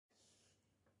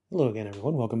Hello again,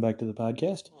 everyone. Welcome back to the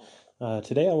podcast.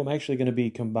 Today, I'm actually going to be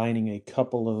combining a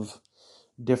couple of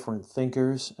different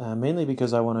thinkers, mainly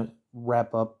because I want to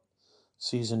wrap up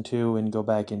season two and go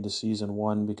back into season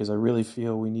one because I really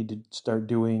feel we need to start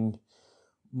doing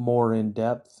more in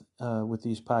depth with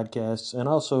these podcasts and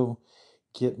also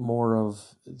get more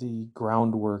of the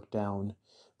groundwork down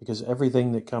because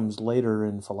everything that comes later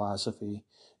in philosophy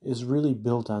is really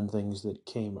built on things that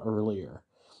came earlier.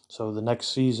 So the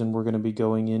next season, we're going to be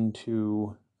going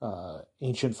into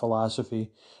ancient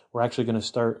philosophy. We're actually going to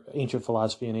start ancient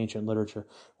philosophy and ancient literature.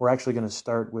 We're actually going to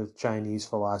start with Chinese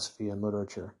philosophy and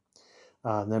literature.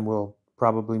 And then we'll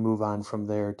probably move on from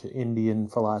there to Indian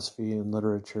philosophy and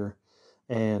literature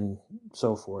and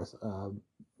so forth,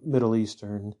 Middle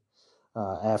Eastern,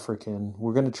 African.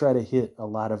 We're going to try to hit a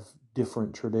lot of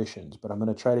different traditions, but I'm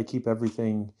going to try to keep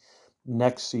everything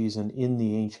next season in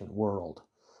the ancient world.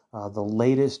 The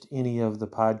latest any of the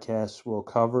podcasts will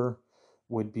cover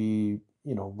would be,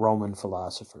 Roman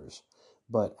philosophers.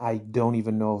 But I don't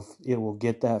even know if it will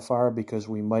get that far because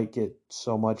we might get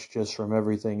so much just from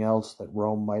everything else that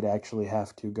Rome might actually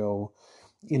have to go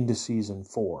into season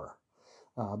four.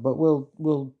 But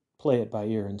we'll play it by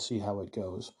ear and see how it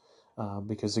goes.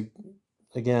 Because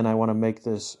again, I want to make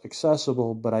this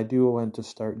accessible, but I do want to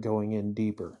start going in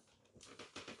deeper.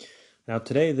 Now,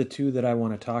 today, the two that I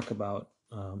want to talk about,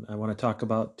 I want to talk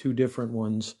about two different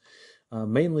ones,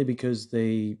 mainly because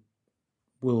they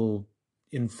will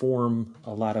inform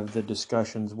a lot of the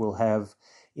discussions we'll have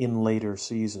in later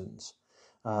seasons.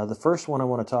 The first one I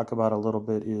want to talk about a little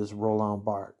bit is Roland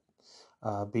Barthes,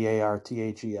 Barthes.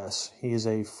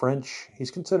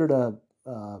 He's considered a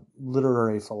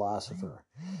literary philosopher,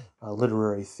 a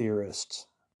literary theorist.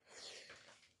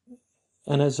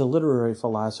 And as a literary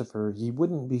philosopher, he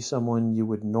wouldn't be someone you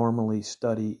would normally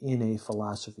study in a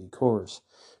philosophy course.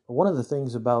 But one of the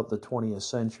things about the 20th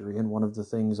century, and one of the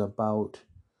things about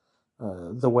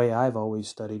the way I've always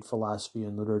studied philosophy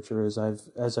and literature, is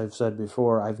as I've said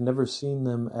before, I've never seen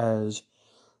them as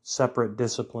separate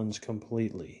disciplines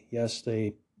completely. Yes,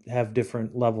 they have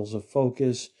different levels of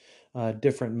focus,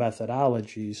 different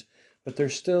methodologies, but they're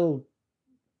still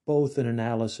both an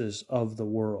analysis of the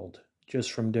world,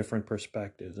 just from different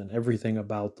perspectives and everything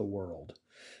about the world.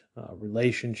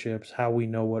 Relationships, how we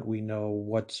know what we know,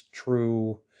 what's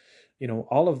true.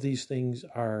 All of these things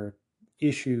are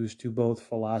issues to both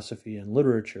philosophy and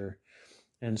literature.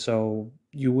 And so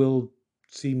you will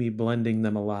see me blending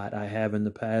them a lot. I have in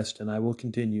the past, and I will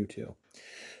continue to.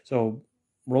 So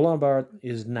Roland Barthes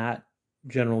is not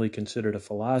generally considered a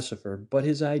philosopher, but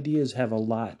his ideas have a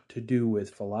lot to do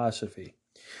with philosophy.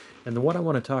 And the one I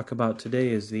want to talk about today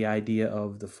is the idea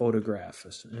of the photograph,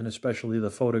 and especially the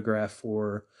photograph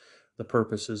for the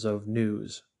purposes of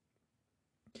news.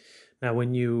 Now,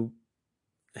 when you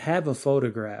have a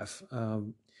photograph,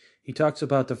 he talks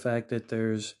about the fact that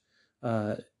there's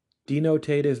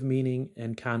denotative meaning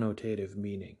and connotative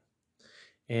meaning.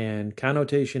 And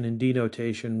connotation and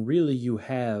denotation really you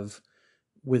have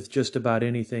with just about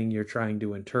anything you're trying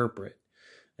to interpret.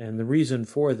 And the reason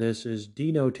for this is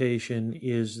denotation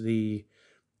is the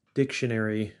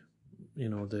dictionary,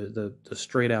 the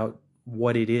straight out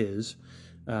what it is,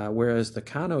 whereas the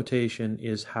connotation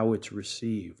is how it's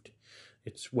received.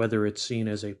 It's whether it's seen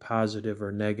as a positive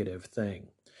or negative thing.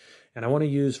 And I want to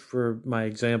use for my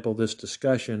example, this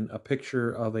discussion, a picture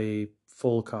of a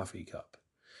full coffee cup.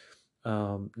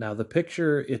 Now, the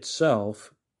picture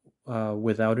itself,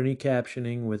 without any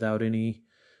captioning, without any,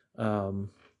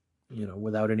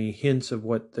 without any hints of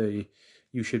what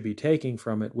you should be taking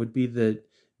from it, would be the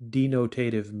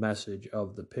denotative message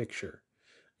of the picture.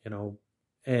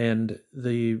 And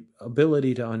the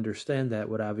ability to understand that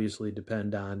would obviously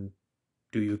depend on,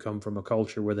 do you come from a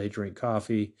culture where they drink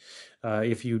coffee?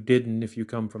 If you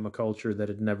come from a culture that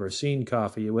had never seen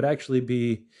coffee, it would actually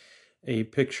be a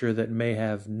picture that may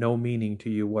have no meaning to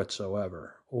you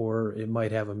whatsoever. Or it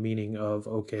might have a meaning of,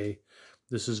 okay,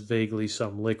 this is vaguely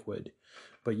some liquid.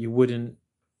 But you wouldn't,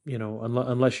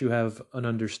 unless you have an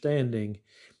understanding,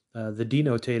 the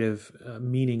denotative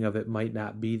meaning of it might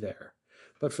not be there.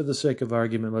 But for the sake of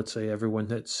argument, let's say everyone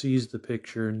that sees the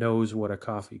picture knows what a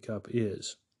coffee cup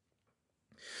is.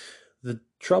 The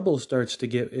trouble starts to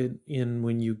get in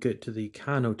when you get to the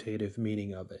connotative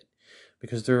meaning of it,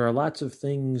 because there are lots of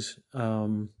things,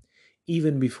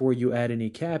 even before you add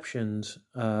any captions,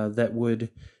 that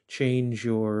would change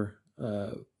your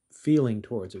feeling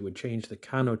towards it, would change the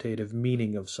connotative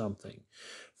meaning of something.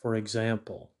 For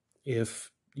example,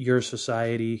 if your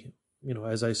society,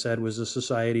 as I said, was a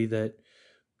society that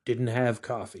didn't have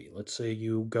coffee, let's say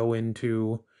you go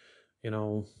into,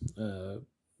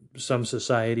 some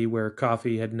society where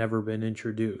coffee had never been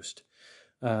introduced.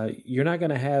 You're not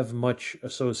going to have much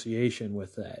association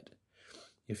with that.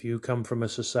 If you come from a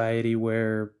society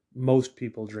where most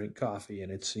people drink coffee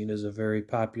and it's seen as a very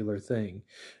popular thing,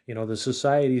 the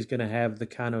society is going to have the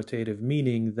connotative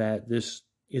meaning that this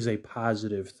is a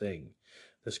positive thing,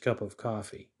 this cup of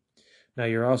coffee. Now,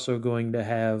 you're also going to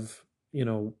have,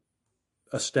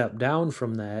 a step down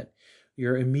from that,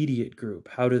 your immediate group.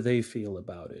 How do they feel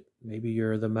about it? Maybe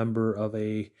you're the member of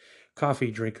a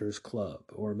coffee drinkers club,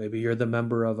 or maybe you're the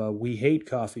member of a we hate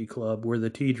coffee club, we're the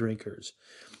tea drinkers.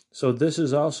 So this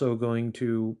is also going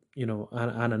to,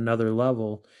 on another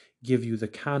level, give you the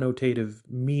connotative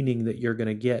meaning that you're going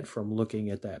to get from looking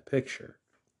at that picture.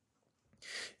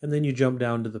 And then you jump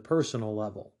down to the personal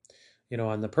level.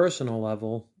 On the personal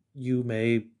level, you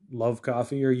may love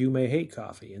coffee or you may hate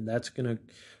coffee, and that's going to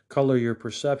color your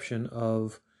perception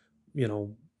of,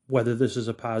 whether this is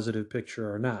a positive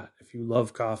picture or not. If you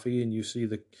love coffee and you see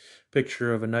the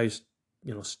picture of a nice,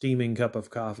 steaming cup of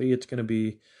coffee, it's going to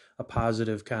be a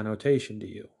positive connotation to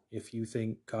you. If you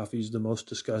think coffee is the most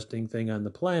disgusting thing on the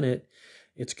planet,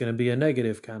 it's going to be a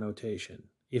negative connotation.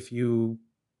 If you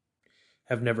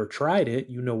have never tried it,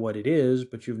 you know what it is,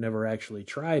 but you've never actually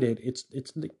tried it,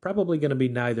 it's probably going to be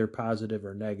neither positive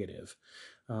or negative,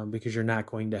 because you're not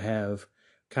going to have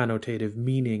connotative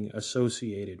meaning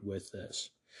associated with this.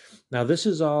 Now, this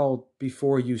is all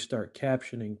before you start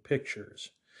captioning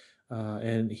pictures.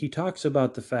 And he talks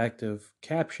about the fact of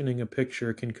captioning a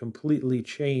picture can completely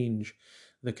change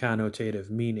the connotative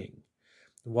meaning.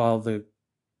 While the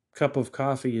cup of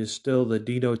coffee is still the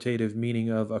denotative meaning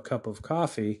of a cup of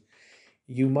coffee,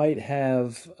 you might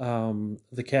have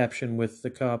the caption with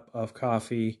the cup of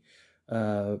coffee,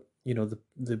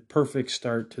 the perfect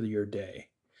start to your day.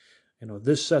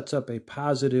 This sets up a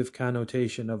positive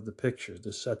connotation of the picture.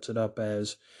 This sets it up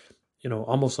as,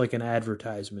 almost like an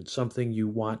advertisement, something you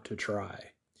want to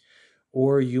try.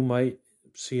 Or you might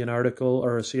see an article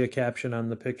or see a caption on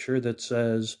the picture that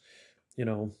says,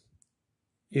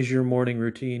 is your morning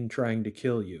routine trying to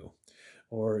kill you?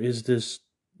 Or is this,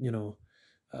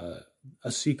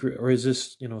 a secret, or is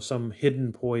this, some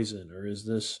hidden poison, or is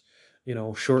this,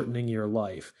 shortening your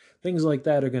life? Things like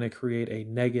that are going to create a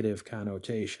negative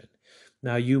connotation.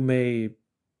 Now, you may,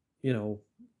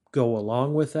 go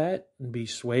along with that and be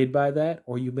swayed by that,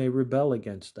 or you may rebel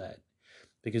against that.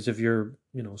 Because if you're,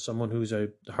 someone who's a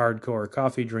hardcore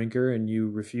coffee drinker and you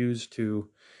refuse to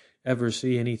ever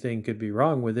see anything could be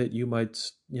wrong with it, you might,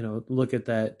 look at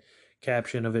that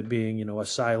caption of it being, a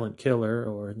silent killer,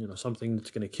 or, something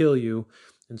that's going to kill you,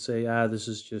 and say, this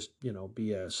is just,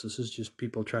 BS. This is just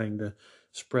people trying to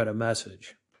spread a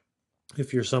message.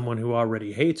 If you're someone who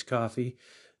already hates coffee,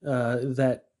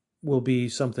 that will be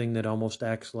something that almost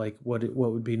acts like what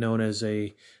would be known as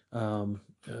a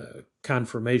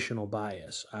confirmational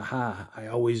bias. Aha, I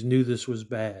always knew this was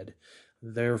bad.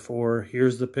 Therefore,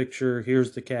 here's the picture,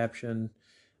 here's the caption.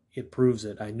 It proves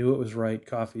it. I knew it was right.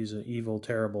 Coffee is an evil,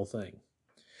 terrible thing.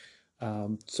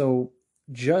 So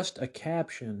just a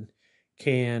caption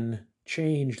can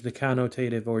change the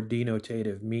connotative or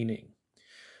denotative meaning.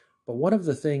 But one of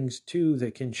the things, too,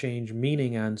 that can change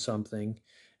meaning on something,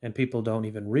 and people don't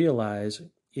even realize,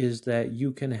 is that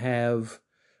you can have,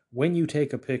 when you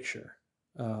take a picture,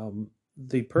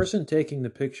 the person taking the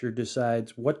picture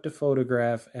decides what to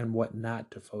photograph and what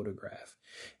not to photograph.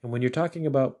 And when you're talking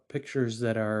about pictures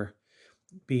that are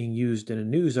being used in a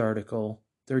news article,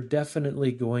 they're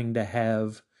definitely going to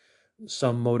have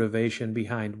some motivation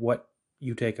behind what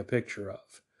you take a picture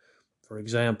of. For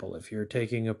example, if you're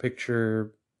taking a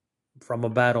picture from a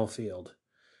battlefield,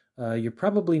 you're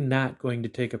probably not going to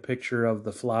take a picture of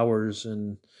the flowers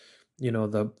and,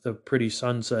 the pretty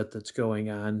sunset that's going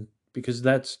on, because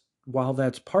while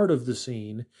that's part of the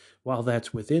scene, while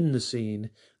that's within the scene,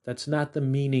 that's not the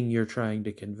meaning you're trying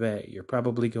to convey. You're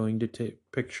probably going to take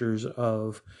pictures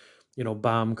of,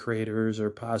 bomb craters, or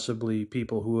possibly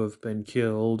people who have been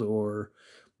killed, or,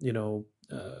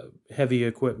 heavy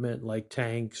equipment like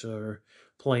tanks or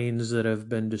planes that have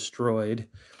been destroyed.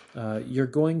 There's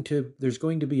going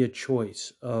to be a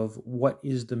choice of what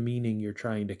is the meaning you're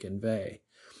trying to convey.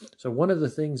 So one of the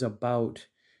things about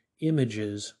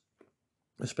images,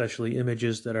 especially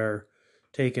images that are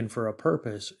taken for a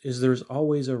purpose, is there's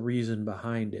always a reason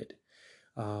behind it.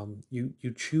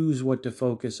 You choose what to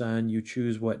focus on, you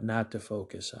choose what not to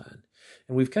focus on.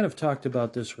 And we've kind of talked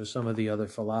about this with some of the other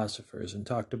philosophers, and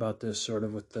talked about this sort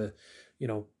of with the,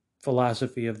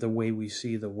 philosophy of the way we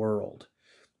see the world.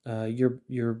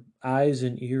 Your eyes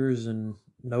and ears and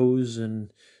nose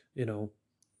and,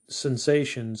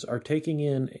 sensations are taking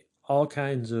in all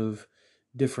kinds of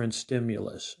different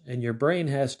stimulus, and your brain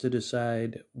has to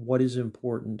decide what is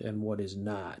important and what is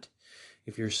not.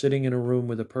 If you're sitting in a room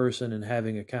with a person and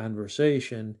having a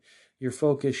conversation, your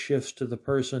focus shifts to the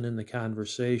person in the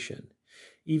conversation.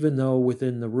 Even though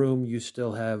within the room you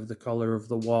still have the color of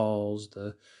the walls,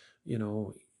 the, you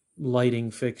know,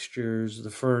 lighting fixtures, the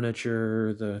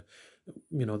furniture, the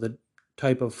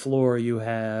type of floor you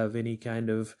have, any kind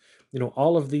of,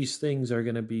 all of these things are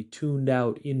going to be tuned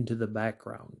out into the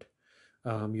background.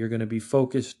 You're going to be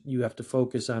focused, you have to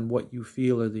focus on what you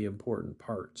feel are the important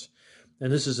parts.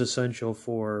 And this is essential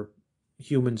for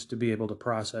humans to be able to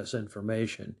process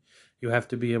information. You have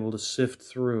to be able to sift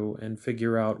through and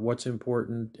figure out what's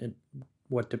important and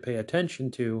what to pay attention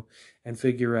to, and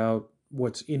figure out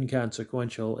what's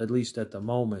inconsequential, at least at the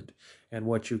moment, and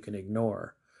what you can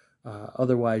ignore.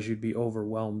 Otherwise, you'd be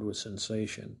overwhelmed with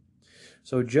sensation.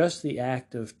 So just the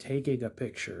act of taking a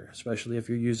picture, especially if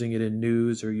you're using it in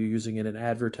news or you're using it in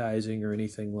advertising or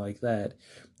anything like that,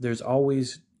 there's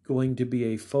always going to be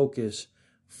a focus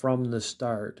from the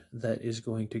start that is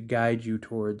going to guide you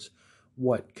towards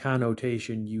what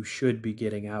connotation you should be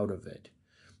getting out of it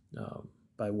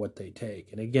by what they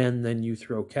take. And again, then you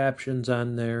throw captions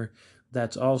on there,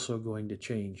 that's also going to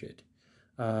change it.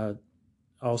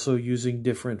 Also using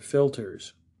different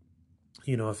filters.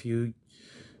 If you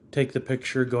take the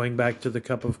picture going back to the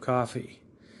cup of coffee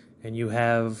and you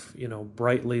have,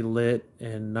 brightly lit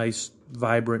and nice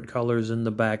vibrant colors in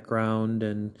the background,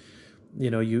 and,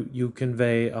 you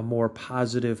convey a more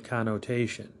positive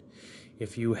connotation.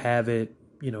 If you have it,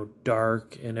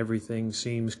 dark and everything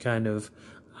seems kind of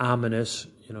ominous,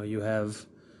 you have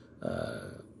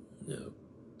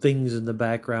things in the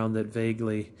background that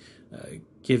vaguely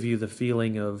give you the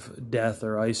feeling of death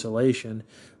or isolation,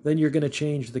 then you're going to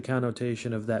change the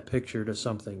connotation of that picture to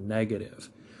something negative.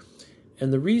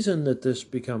 And the reason that this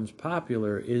becomes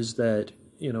popular is that,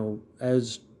 or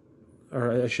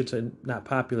I should say not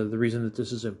popular, the reason that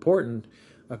this is important,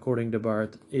 according to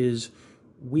Barth, is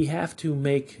we have to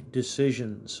make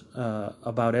decisions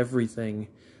about everything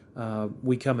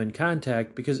we come in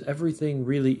contact, because everything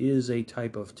really is a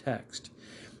type of text.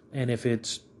 And if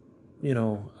it's,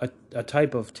 a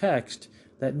type of text,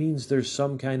 that means there's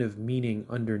some kind of meaning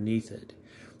underneath it.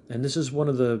 And this is one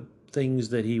of the things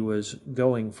that he was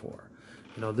going for.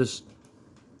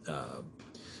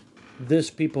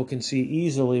 This people can see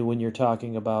easily when you're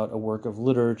talking about a work of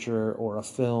literature or a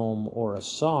film or a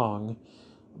song,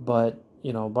 but,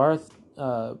 Barth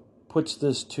puts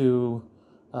this to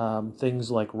things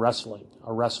like wrestling,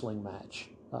 a wrestling match,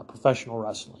 professional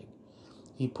wrestling.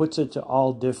 He puts it to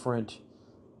all different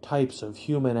types of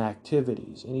human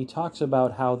activities, and he talks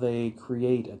about how they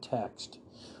create a text.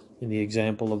 In the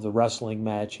example of the wrestling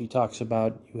match, he talks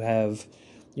about you have,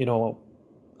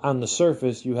 on the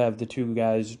surface, you have the two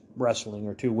guys wrestling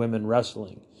or two women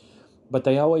wrestling, but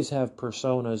they always have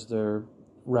personas they're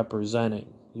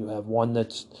representing. You have one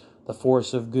that's the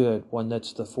force of good, one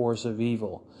that's the force of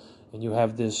evil, and you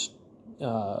have this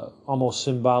almost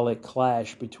symbolic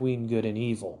clash between good and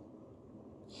evil.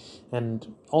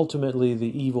 And ultimately,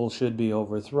 the evil should be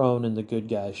overthrown and the good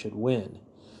guy should win.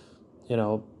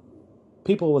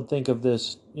 People would think of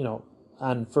this,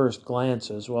 on first glance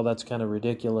as, well, that's kind of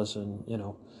ridiculous, and,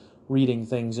 reading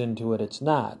things into it, it's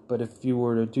not. But if you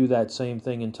were to do that same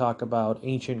thing and talk about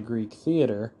ancient Greek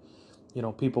theater,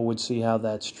 people would see how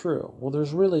that's true. Well,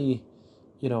 there's really,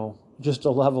 just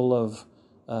a level of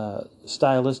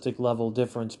stylistic level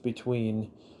difference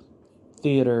between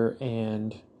theater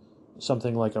and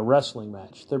something like a wrestling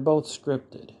match. They're both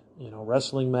scripted.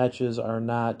 Wrestling matches are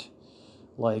not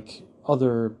like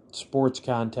other sports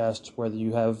contests where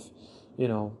you have,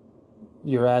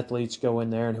 your athletes go in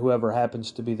there and whoever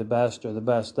happens to be the best or the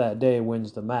best that day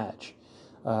wins the match.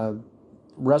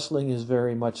 Wrestling is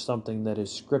very much something that is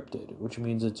scripted, which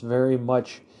means it's very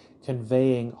much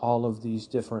conveying all of these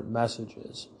different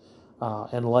messages.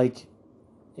 And like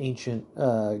ancient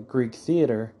Greek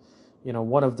theater,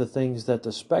 one of the things that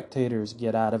the spectators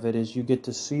get out of it is you get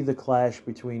to see the clash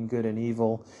between good and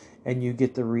evil, and you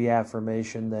get the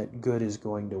reaffirmation that good is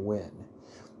going to win.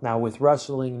 Now, with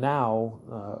wrestling now,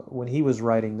 when he was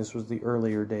writing, this was the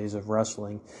earlier days of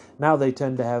wrestling, now they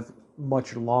tend to have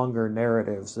much longer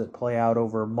narratives that play out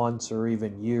over months or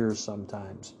even years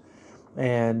sometimes.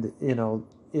 And,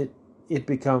 it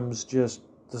becomes just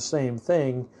the same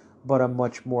thing, but a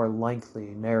much more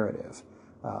lengthy narrative.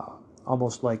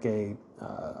 Almost like a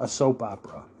soap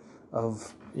opera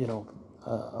of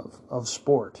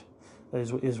sport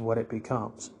is what it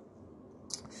becomes.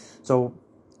 So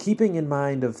keeping in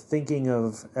mind of thinking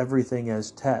of everything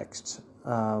as text,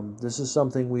 this is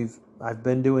something I've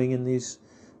been doing in these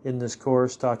in this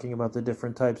course, talking about the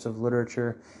different types of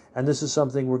literature. And this is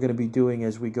something we're going to be doing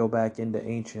as we go back into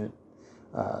ancient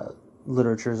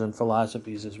literatures and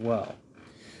philosophies as well.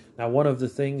 Now, one of the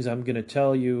things I'm going to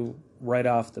tell you right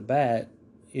off the bat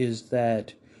is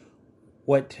that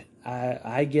what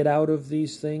I get out of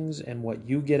these things and what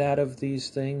you get out of these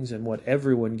things and what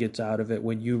everyone gets out of it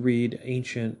when you read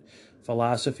ancient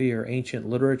philosophy or ancient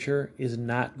literature is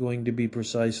not going to be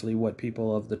precisely what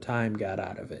people of the time got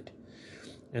out of it.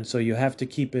 And so you have to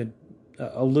keep it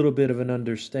a little bit of an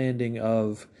understanding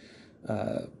of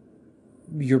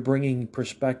you're bringing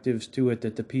perspectives to it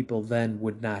that the people then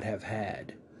would not have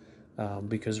had,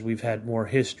 because we've had more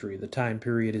history. The time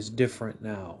period is different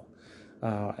now.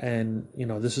 And,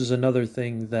 this is another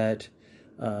thing that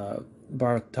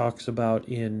Barth talks about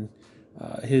in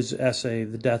his essay,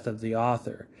 The Death of the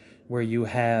Author, where you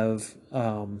have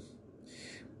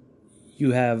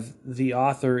the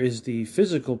author is the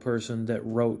physical person that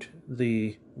wrote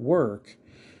the work,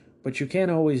 but you can't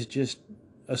always just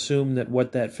assume that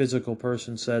what that physical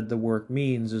person said the work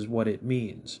means is what it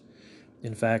means.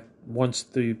 In fact, once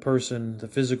the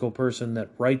physical person that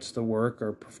writes the work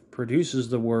or produces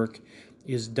the work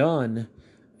is done,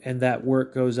 and that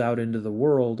work goes out into the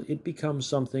world, it becomes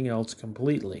something else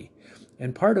completely.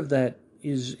 And part of that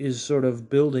is sort of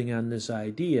building on this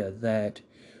idea that,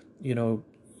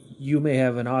 you may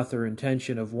have an author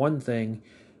intention of one thing,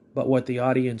 but what the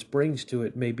audience brings to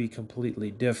it may be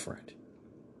completely different.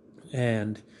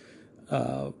 And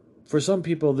for some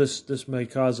people, this may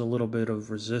cause a little bit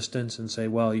of resistance and say,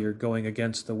 well, you're going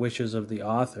against the wishes of the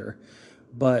author.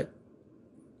 But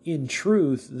in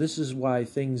truth, this is why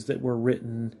things that were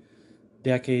written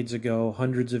decades ago,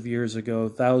 hundreds of years ago,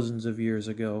 thousands of years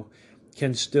ago,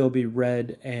 can still be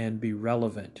read and be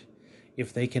relevant.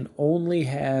 If they can only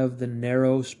have the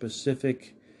narrow,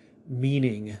 specific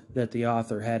meaning that the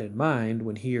author had in mind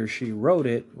when he or she wrote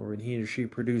it, or when he or she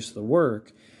produced the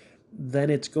work, then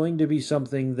it's going to be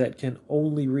something that can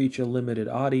only reach a limited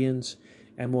audience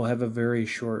and will have a very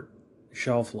short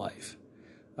shelf life.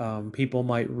 People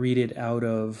might read it out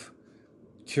of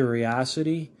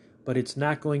curiosity, but it's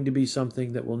not going to be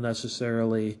something that will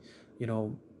necessarily,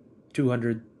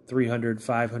 200, 300,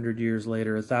 500 years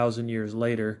later, 1,000 years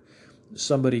later,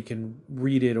 somebody can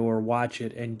read it or watch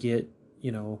it and get,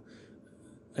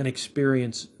 an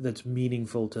experience that's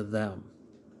meaningful to them.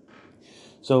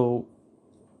 So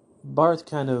Barth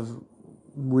kind of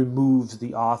removes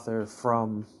the author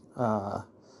from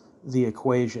the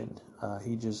equation.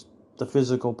 The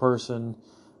physical person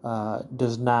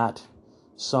does not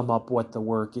sum up what the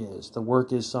work is. The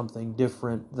work is something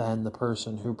different than the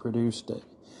person who produced it.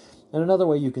 And another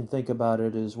way you can think about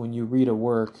it is when you read a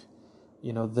work,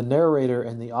 the narrator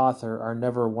and the author are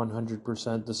never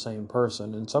 100% the same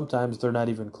person, and sometimes they're not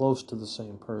even close to the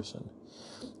same person.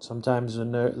 Sometimes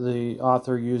the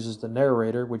author uses the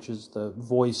narrator, which is the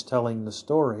voice telling the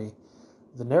story.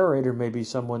 The narrator may be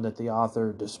someone that the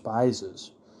author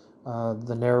despises.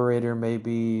 The narrator may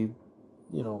be,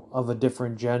 of a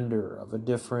different gender, of a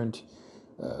different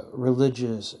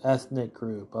religious, ethnic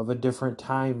group, of a different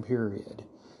time period.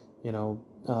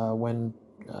 When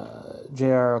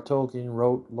J.R.R. Tolkien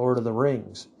wrote Lord of the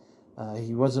Rings,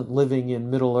 he wasn't living in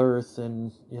Middle Earth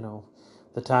and,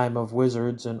 the time of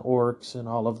wizards and orcs and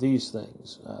all of these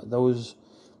things.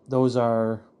 Those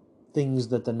are things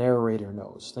that the narrator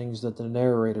knows, things that the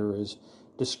narrator is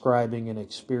describing and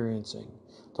experiencing.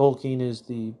 Tolkien is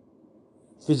the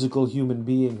physical human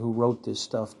being who wrote this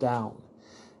stuff down.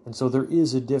 And so there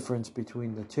is a difference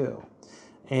between the two.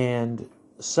 And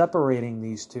separating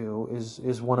these two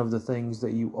is one of the things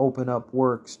that you open up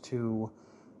works to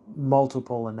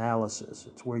multiple analysis.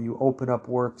 It's where you open up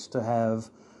works to have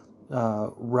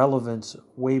relevance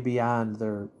way beyond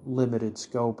their limited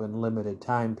scope and limited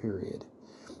time period.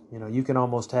 You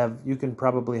can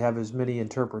probably have as many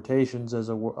interpretations of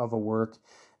a work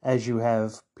as you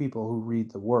have people who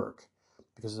read the work,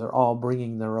 because they're all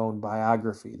bringing their own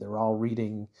biography. They're all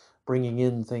bringing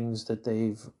in things that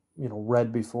they've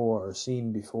read before or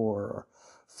seen before or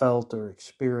felt or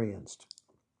experienced.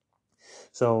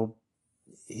 So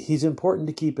he's important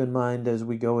to keep in mind as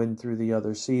we go in through the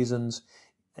other seasons.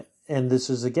 And this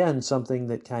is, again, something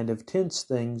that kind of tints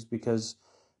things because,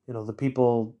 the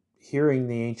people hearing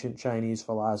the ancient Chinese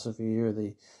philosophy or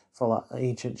the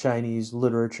ancient Chinese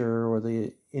literature or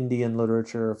the Indian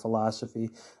literature or philosophy,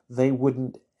 they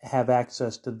wouldn't have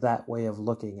access to that way of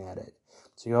looking at it.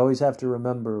 So you always have to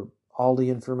remember all the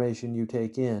information you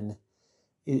take in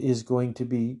is going to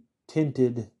be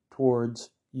tinted towards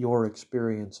your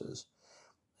experiences.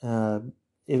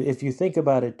 If you think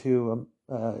about it too,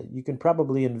 you can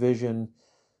probably envision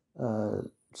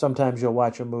sometimes you'll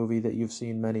watch a movie that you've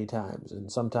seen many times,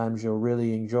 and sometimes you're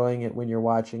really enjoying it when you're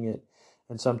watching it,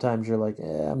 and sometimes you're like,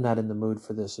 I'm not in the mood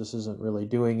for this. This isn't really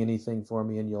doing anything for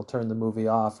me, and you'll turn the movie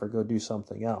off or go do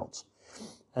something else.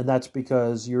 And that's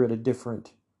because you're at a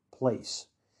different place.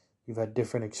 You've had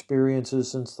different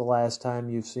experiences since the last time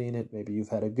you've seen it. Maybe you've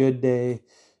had a good day,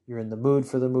 you're in the mood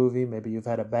for the movie. Maybe you've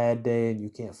had a bad day and you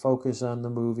can't focus on the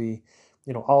movie.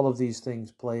 All of these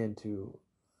things play into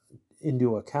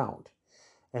account.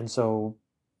 And so,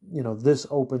 this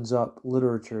opens up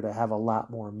literature to have a lot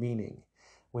more meaning.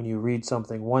 When you read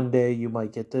something one day, you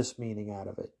might get this meaning out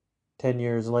of it. 10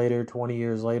 years later, 20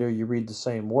 years later, you read the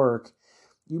same work.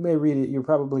 You may read it, you're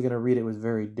probably going to read it with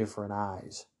very different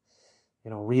eyes.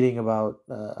 Reading about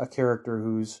a character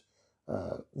who's,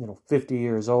 50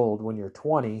 years old when you're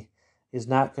 20 is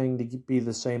not going to be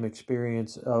the same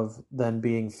experience of then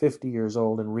being 50 years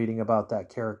old and reading about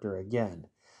that character again.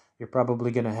 You're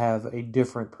probably going to have a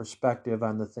different perspective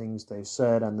on the things they've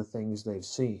said, on the things they've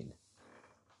seen.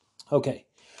 Okay,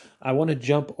 I want to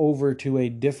jump over to a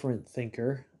different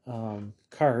thinker,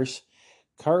 Kars.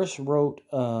 Kars wrote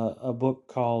a book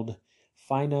called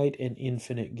Finite and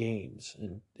Infinite Games,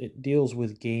 and it deals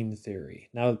with game theory.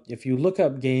 Now, if you look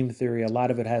up game theory, a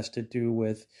lot of it has to do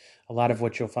with, a lot of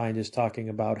what you'll find is talking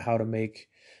about how to make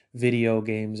video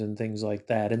games and things like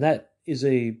that. And that is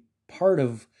a part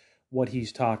of what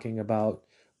he's talking about,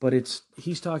 but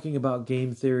he's talking about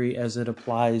game theory as it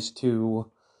applies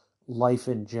to life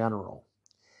in general.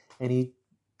 And he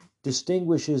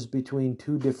distinguishes between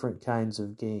two different kinds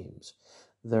of games.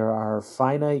 There are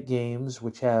finite games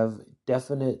which have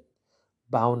definite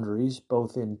boundaries,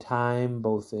 both in time,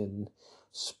 both in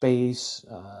space.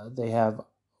 They have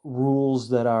rules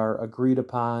that are agreed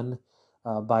upon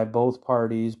by both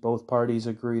parties. Both parties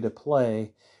agree to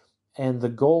play. And the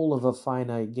goal of a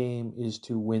finite game is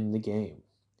to win the game.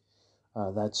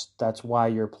 That's why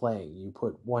you're playing. You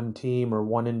put one team or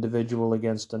one individual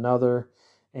against another,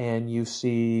 and you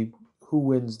see who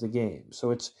wins the game.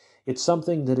 So it's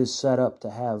something that is set up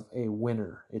to have a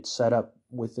winner. It's set up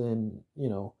within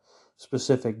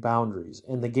specific boundaries,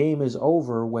 and the game is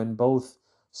over when both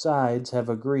sides have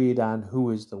agreed on who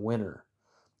is the winner.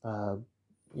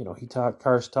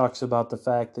 Kars talks about the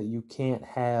fact that you can't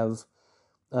have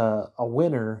a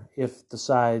winner if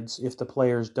the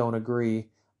players don't agree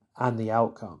on the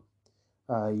outcome.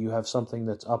 You have something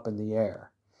that's up in the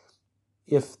air.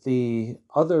 If the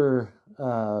other,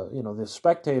 the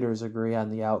spectators agree on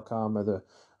the outcome or the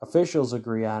officials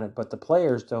agree on it, but the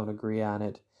players don't agree on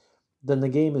it, then the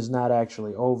game is not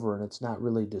actually over and it's not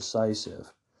really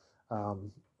decisive.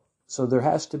 So there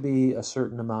has to be a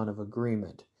certain amount of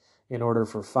agreement in order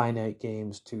for finite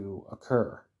games to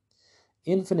occur.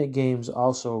 Infinite games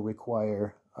also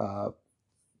require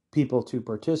people to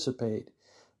participate,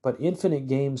 but infinite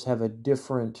games have a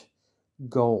different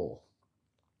goal.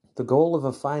 The goal of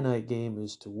a finite game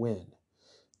is to win.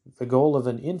 The goal of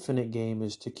an infinite game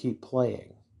is to keep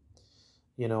playing.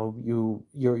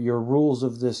 Your rules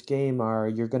of this game are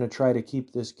you're going to try to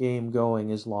keep this game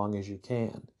going as long as you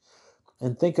can.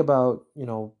 And think about,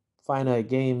 finite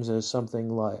games as something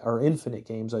like, or infinite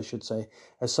games, I should say,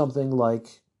 as something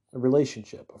like a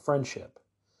relationship, a friendship.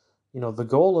 The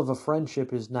goal of a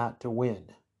friendship is not to win.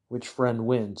 Which friend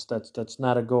wins? That's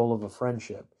not a goal of a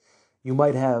friendship. You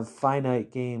might have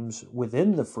finite games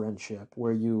within the friendship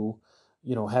where you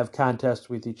have contests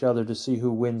with each other to see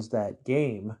who wins that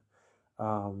game.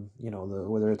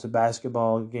 Whether it's a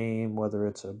basketball game, whether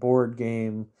it's a board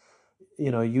game,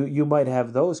 you might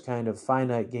have those kind of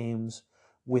finite games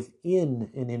within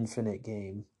an infinite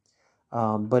game.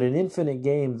 But an infinite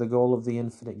game, the goal of the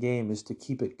infinite game is to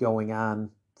keep it going on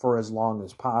for as long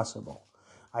as possible.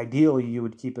 Ideally, you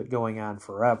would keep it going on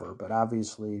forever, but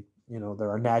obviously, there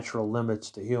are natural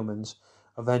limits to humans.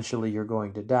 Eventually, you're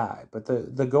going to die. But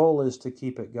the goal is to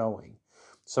keep it going.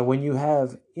 So when you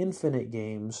have infinite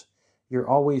games, you're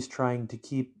always trying to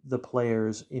keep the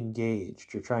players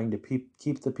engaged. You're trying to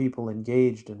keep the people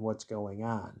engaged in what's going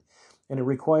on. And it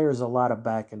requires a lot of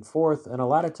back and forth, and a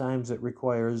lot of times it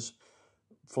requires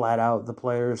flat out the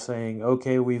players saying,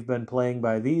 okay, we've been playing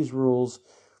by these rules,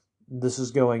 this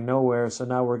is going nowhere, so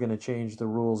now we're going to change the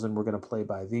rules and we're going to play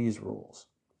by these rules.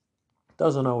 It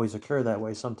doesn't always occur that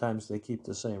way. Sometimes they keep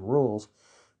the same rules.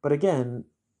 But again,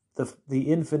 the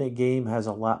infinite game has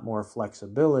a lot more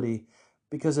flexibility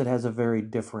because it has a very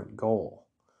different goal.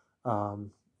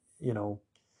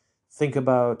 Think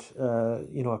about,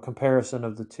 a comparison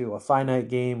of the two. A finite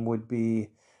game would be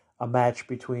a match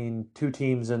between two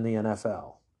teams in the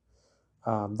NFL.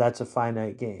 That's a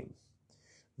finite game.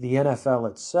 The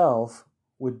NFL itself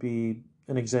would be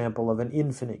an example of an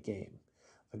infinite game.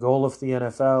 The goal of the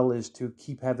NFL is to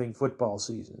keep having football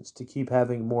seasons, to keep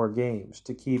having more games,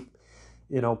 to keep,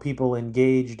 people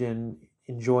engaged in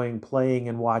enjoying playing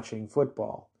and watching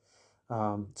football.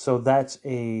 So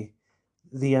the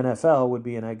NFL would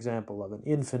be an example of an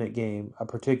infinite game. A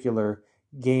particular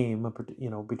game,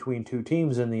 between two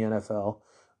teams in the NFL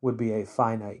would be a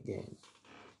finite game.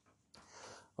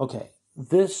 Okay,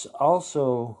 this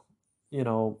also,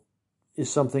 is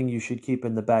something you should keep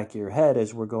in the back of your head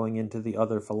as we're going into the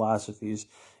other philosophies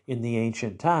in the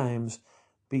ancient times,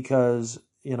 because,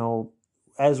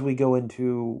 as we go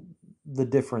into the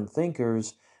different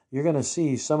thinkers, you're going to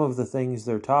see some of the things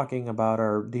they're talking about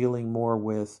are dealing more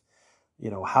with,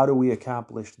 how do we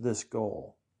accomplish this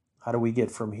goal? How do we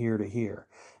get from here to here?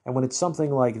 And when it's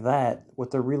something like that,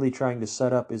 what they're really trying to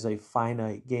set up is a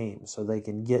finite game so they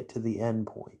can get to the end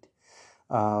point.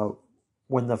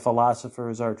 When the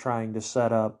philosophers are trying to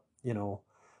set up,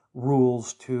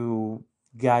 rules to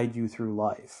guide you through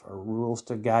life, or rules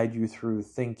to guide you through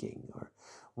thinking, or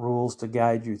rules to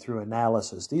guide you through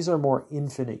analysis. These are more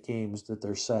infinite games that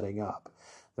they're setting up.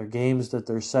 They're games that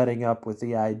they're setting up with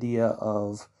the idea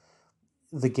of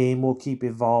the game will keep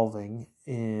evolving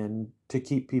and to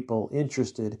keep people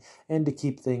interested and to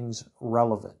keep things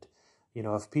relevant.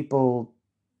 If people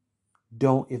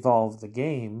don't evolve the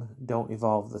game, don't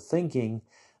evolve the thinking,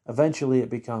 eventually it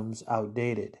becomes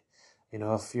outdated.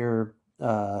 If your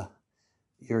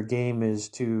game is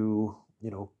to,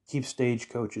 keep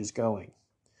stagecoaches going,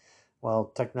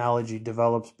 well, technology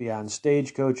develops beyond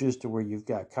stagecoaches to where you've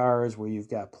got cars, where you've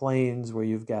got planes, where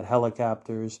you've got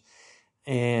helicopters,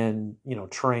 and,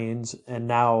 trains. And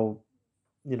now,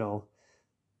 the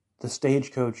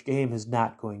stagecoach game is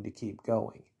not going to keep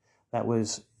going. That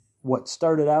was what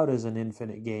started out as an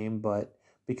infinite game, but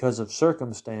because of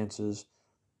circumstances,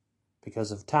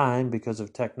 because of time, because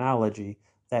of technology,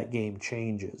 that game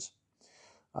changes.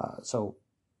 So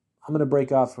I'm going to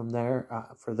break off from there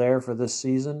for this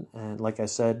season. And like I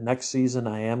said, next season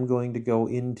I am going to go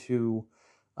into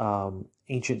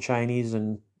ancient Chinese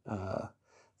and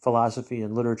philosophy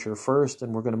and literature first,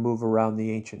 and we're going to move around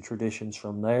the ancient traditions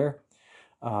from there.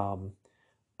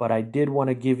 But I did want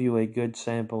to give you a good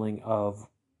sampling of,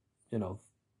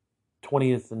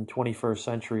 20th and 21st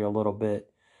century a little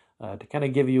bit, to kind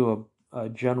of give you a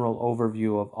general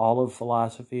overview of all of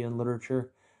philosophy and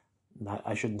literature.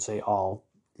 I shouldn't say all,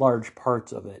 large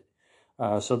parts of it,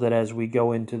 so that as we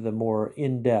go into the more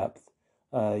in-depth,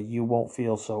 you won't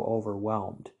feel so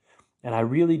overwhelmed. And I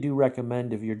really do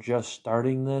recommend, if you're just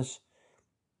starting this,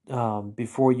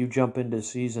 before you jump into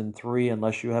season 3,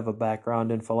 unless you have a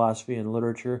background in philosophy and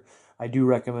literature, I do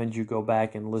recommend you go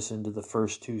back and listen to the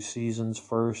first 2 seasons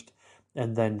first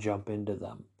and then jump into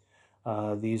them.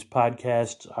 These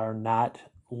podcasts are not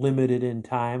limited in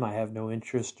time. I have no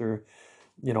interest or,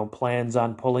 plans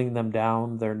on pulling them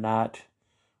down.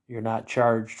 You're not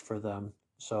charged for them.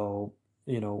 So,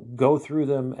 go through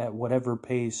them at whatever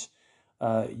pace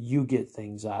you get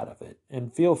things out of it.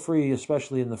 And feel free,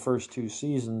 especially in the first 2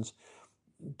 seasons,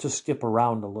 to skip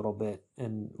around a little bit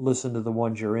and listen to the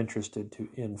ones you're interested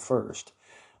in first.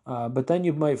 But then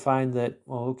you might find that,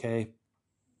 well, okay,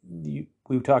 we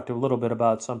talked a little bit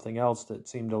about something else that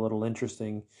seemed a little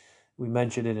interesting. We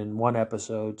mentioned it in one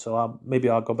episode, so maybe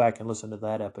I'll go back and listen to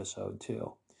that episode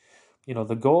too.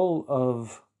 The goal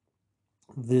of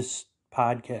this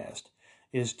podcast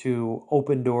is to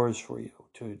open doors for you,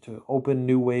 to open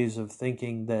new ways of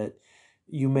thinking that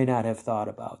you may not have thought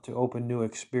about, to open new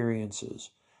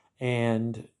experiences.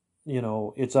 And,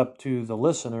 it's up to the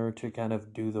listener to kind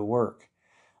of do the work.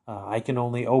 I can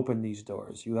only open these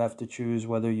doors. You have to choose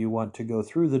whether you want to go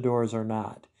through the doors or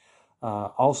not.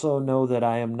 Also know that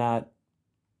I am not,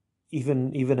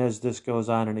 even as this goes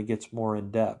on and it gets more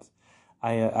in depth,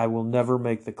 I will never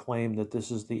make the claim that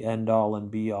this is the end all and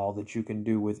be all that you can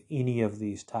do with any of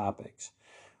these topics.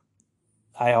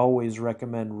 I always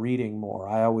recommend reading more.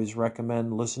 I always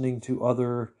recommend listening to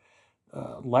other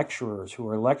lecturers who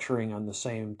are lecturing on the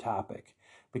same topic,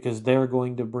 because they're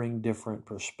going to bring different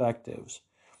perspectives.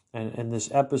 And this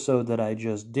episode that I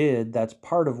just did, that's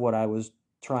part of what I was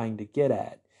trying to get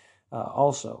at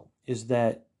also, is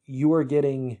that you are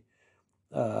getting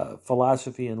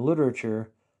philosophy and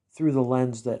literature through the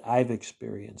lens that I've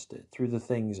experienced it, through the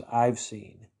things I've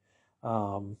seen.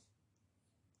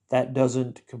 That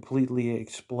doesn't completely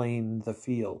explain the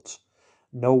fields.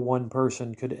 No one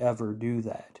person could ever do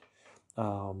that.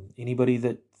 Anybody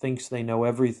that thinks they know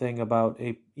everything about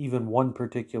even one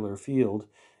particular field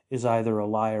is either a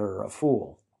liar or a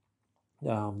fool.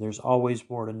 There's always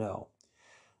more to know.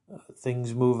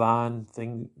 Things move on.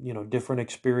 Different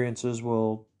experiences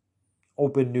will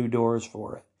open new doors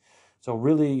for it. So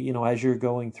really, as you're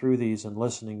going through these and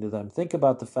listening to them, think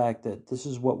about the fact that this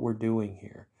is what we're doing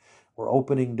here. We're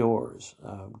opening doors,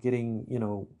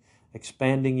 getting,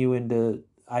 expanding you into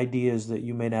ideas that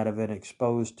you may not have been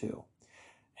exposed to.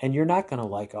 And you're not going to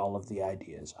like all of the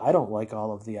ideas. I don't like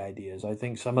all of the ideas. I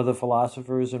think some of the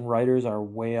philosophers and writers are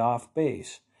way off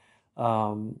base.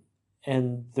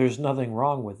 And there's nothing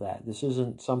wrong with that. This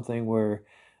isn't something where,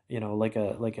 like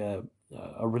a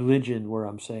religion where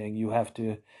I'm saying you have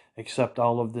to accept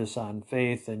all of this on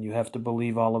faith and you have to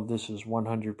believe all of this is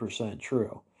 100%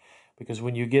 true. Because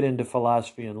when you get into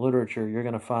philosophy and literature, you're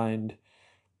going to find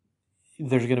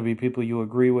there's going to be people you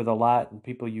agree with a lot and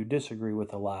people you disagree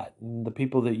with a lot. And the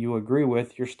people that you agree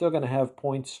with, you're still going to have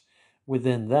points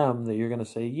within them that you're going to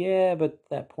say, yeah, but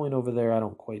that point over there, I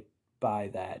don't quite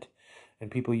buy that. And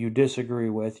people you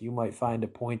disagree with, you might find a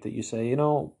point that you say,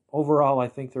 overall, I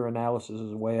think their analysis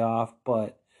is way off,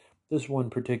 but this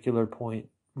one particular point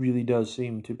really does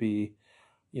seem to be,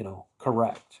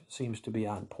 correct, seems to be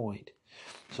on point.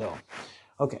 So,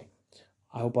 okay.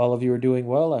 I hope all of you are doing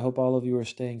well. I hope all of you are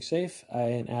staying safe.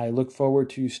 I look forward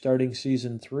to starting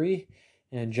season 3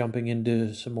 and jumping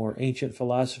into some more ancient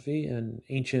philosophy and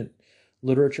ancient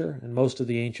literature. And most of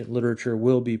the ancient literature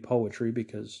will be poetry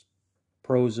because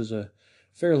prose is a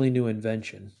fairly new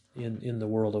invention in the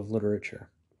world of literature.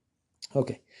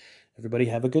 Okay, everybody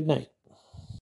have a good night.